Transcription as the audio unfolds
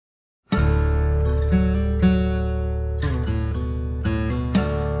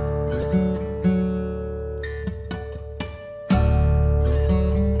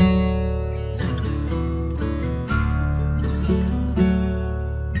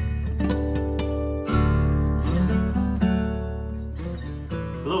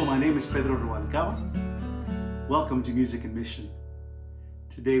Pedro Rubalcava. Welcome to Music and Mission.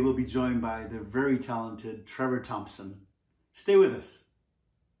 Today we'll be joined by the very talented Trevor Thomson. Stay with us.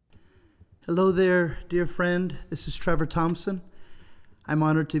 Hello there, dear friend. This is Trevor Thomson. I'm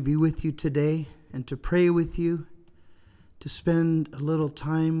honored to be with you today and to pray with you, to spend a little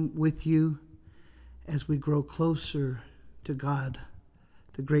time with you as we grow closer to God,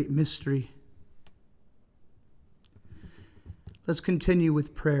 the great mystery. Let's continue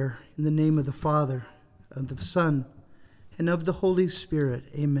with prayer in the name of the Father, of the Son, and of the Holy Spirit.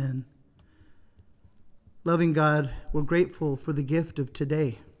 Amen. Loving God, we're grateful for the gift of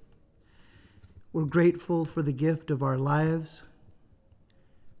today. We're grateful for the gift of our lives.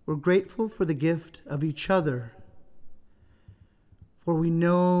 We're grateful for the gift of each other, for we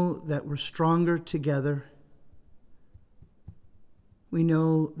know that we're stronger together. We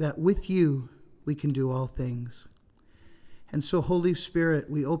know that with you we can do all things. And so, Holy Spirit,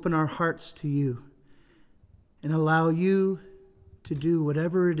 we open our hearts to you and allow you to do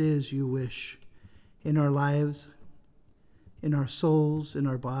whatever it is you wish in our lives, in our souls, in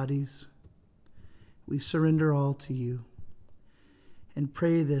our bodies. We surrender all to you and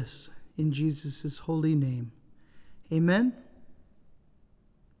pray this in Jesus' holy name. Amen.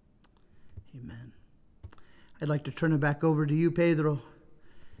 Amen. I'd like to turn it back over to you, Pedro,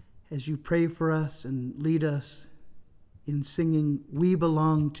 as you pray for us and lead us in singing, "We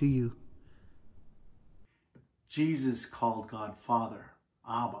Belong to You." Jesus called God Father,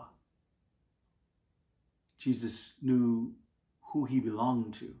 Abba. Jesus knew who he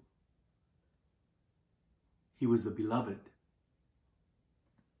belonged to. He was the beloved.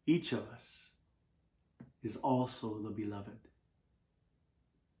 Each of us is also the beloved.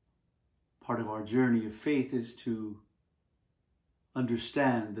 Part of our journey of faith is to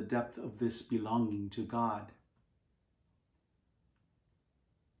understand the depth of this belonging to God.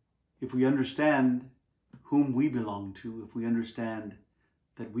 If we understand whom we belong to, if we understand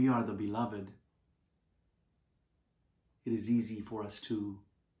that we are the beloved, it is easy for us to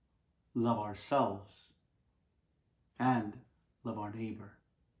love ourselves and love our neighbor.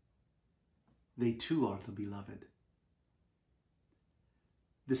 They too are the beloved.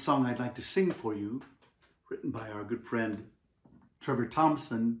 This song I'd like to sing for you, written by our good friend Trevor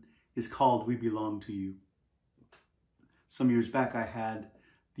Thomson, is called "We Belong to You." Some years back I had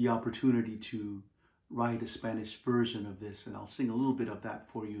the opportunity to write a Spanish version of this, and I'll sing a little bit of that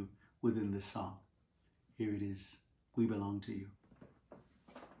for you within this song. Here it is, "We Belong to You."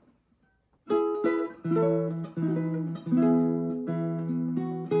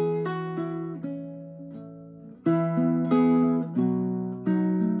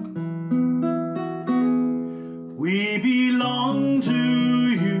 We belong to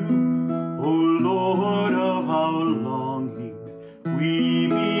you, O Lord of our longing. We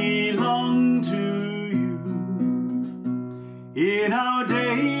belong to you in our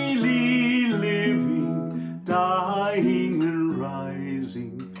daily living, dying and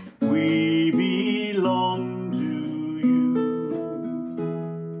rising. We belong to you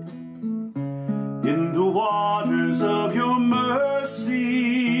in the waters of your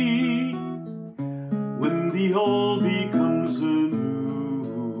mercy, when the old becomes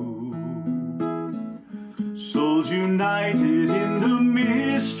anew, souls united in the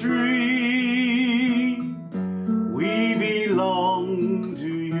mystery, we belong to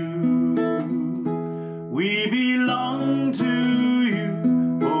you. We belong to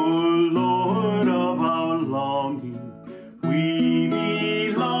you, O Lord of our longing. We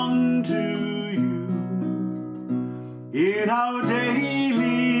belong to you in our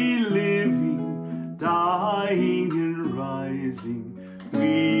daily living, dying and rising.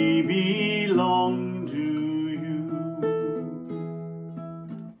 We belong to you.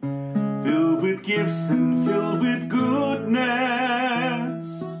 Filled with gifts and filled with goodness,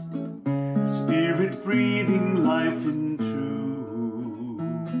 Spirit breathing life into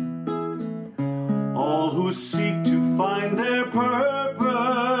all who seek to find their purpose.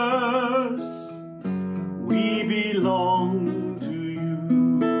 We belong to you.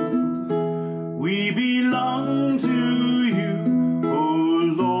 We belong to you, O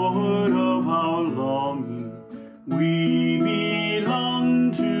Lord of our longing. We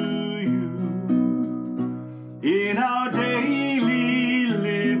belong to you in our daily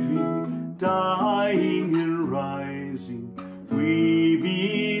living, dying and rising. We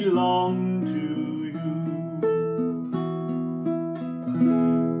belong to you.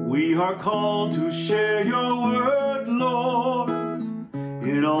 We are called to share your word, Lord,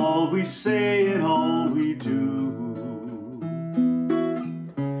 in all we say and all we do.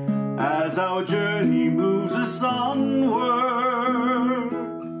 As our journey moves us onward,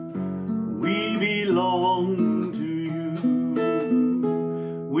 belong to you.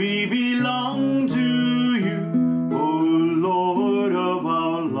 We belong to you, O Lord of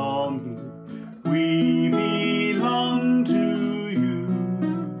our longing. We belong to you.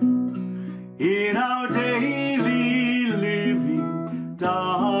 In our daily living,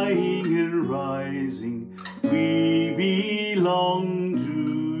 dying and rising, we belong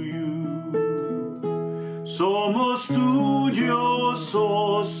to you. Somos tuyos,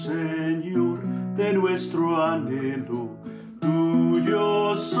 oh Señor, de nuestro anhelo,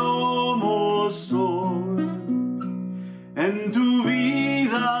 tuyos somos hoy. En tu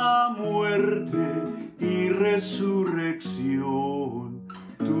vida, muerte y resurrección,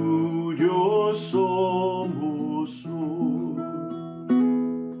 tuyos somos hoy.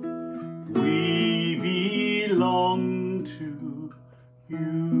 We belong to you.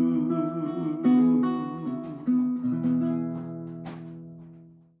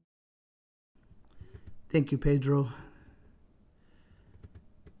 Thank you, Pedro.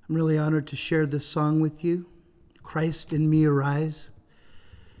 I'm really honored to share this song with you, Christ in Me Arise.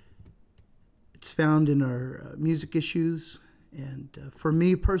 It's found in our music issues, and for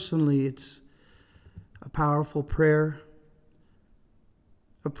me personally, it's a powerful prayer,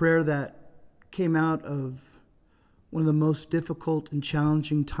 a prayer that came out of one of the most difficult and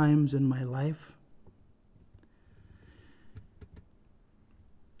challenging times in my life.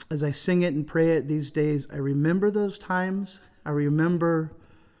 As I sing it and pray it these days, I remember those times. I remember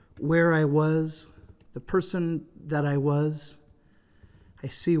where I was, the person that I was. I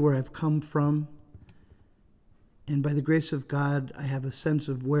see where I've come from. And by the grace of God, I have a sense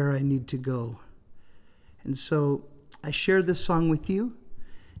of where I need to go. And so I share this song with you.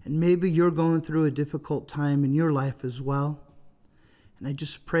 And maybe you're going through a difficult time in your life as well. And I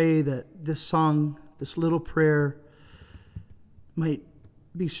just pray that this song, this little prayer, might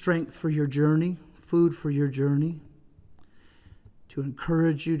be strength for your journey, food for your journey, to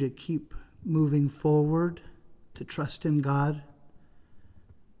encourage you to keep moving forward, to trust in God,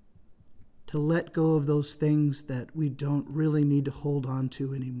 to let go of those things that we don't really need to hold on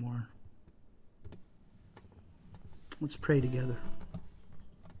to anymore. Let's pray together.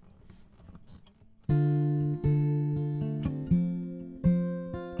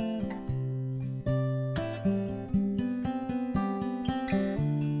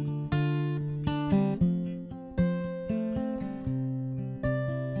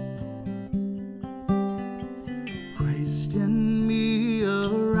 Christ in me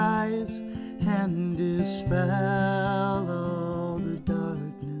arise and dispel all the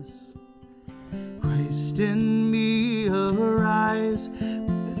darkness. Christ in me arise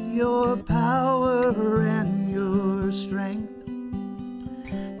with your power and your strength.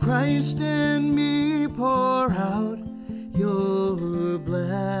 Christ in me pour out your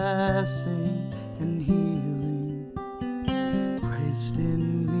blessing and healing. Christ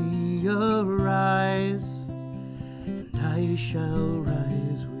in me arise, I shall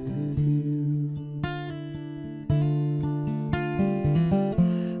rise with you.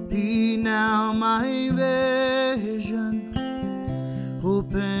 Be now my vision,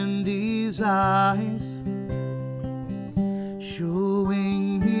 open these eyes,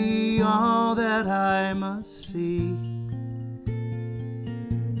 showing me all that I must see.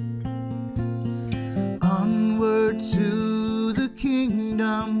 Onward to the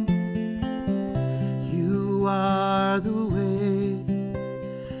kingdom, you are the way.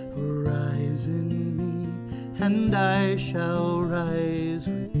 Arise in me, and I shall rise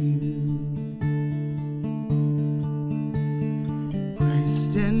with you.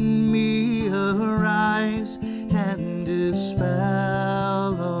 Christ in me arise and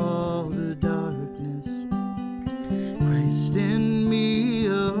dispel all the darkness. Christ in me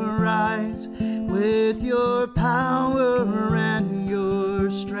arise with your power and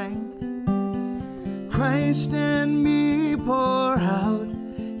your strength. Christ in me pour out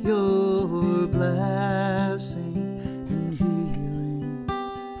your blessing and healing.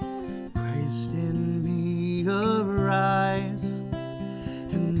 Christ in me arise,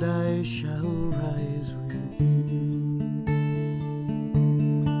 and I shall rise with you.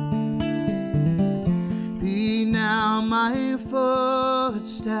 Be now my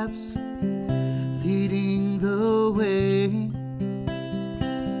footsteps, leading the way,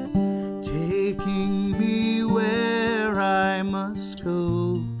 taking me where I must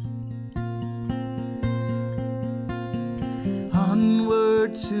go.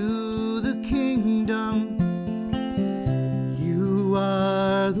 Onward to the kingdom, you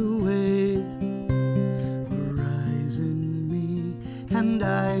are the way. Arise in me, and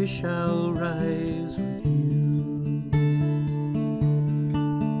I shall rise with you.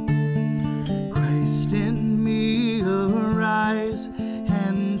 Christ Christ in me, arise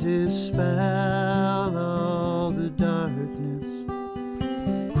and dispel all the darkness.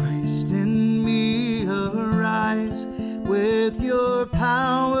 Christ in me, arise with your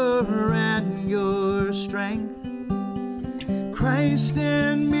power and your strength. Christ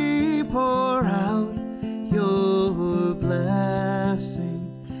in me, pour out your blessing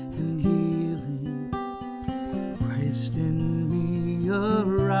and healing. Christ in me,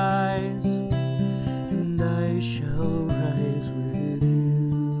 arise, and I shall rise with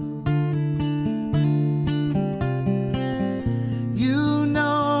you. You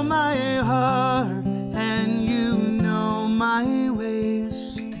know my heart and you know my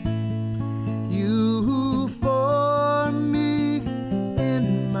ways. You formed me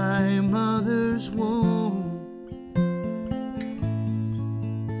in my mother's womb.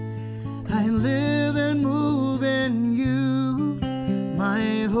 I live and move in you.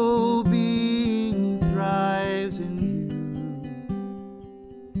 My whole being thrives in you.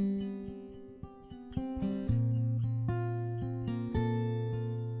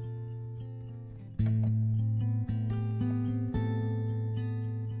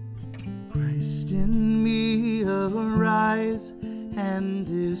 Christ in me, arise and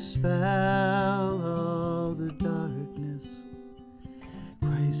dispel all the darkness.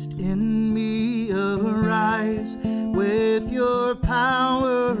 Christ in me, arise with your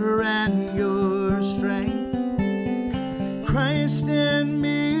power and your strength. Christ in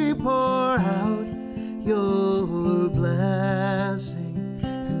me, pour out your blessing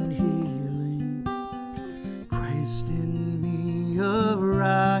and healing. Christ in me,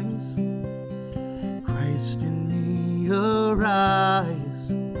 arise. Christ in me, arise.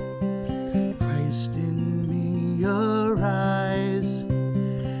 Christ in me, arise,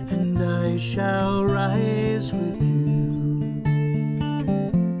 and I shall rise with you.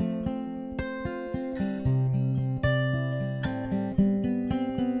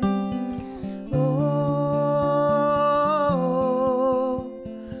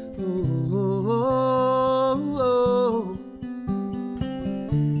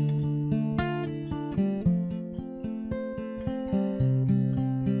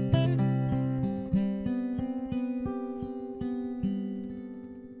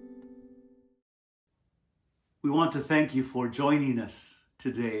 We want to thank you for joining us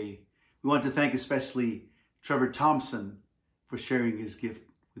today. We want to thank especially Trevor Thomson for sharing his gift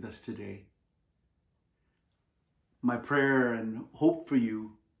with us today. My prayer and hope for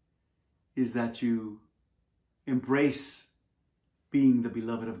you is that you embrace being the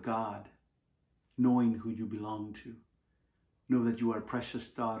beloved of God, knowing who you belong to. Know that you are a precious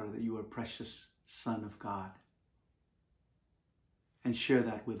daughter, that you are a precious son of God, and share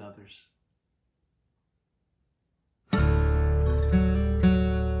that with others.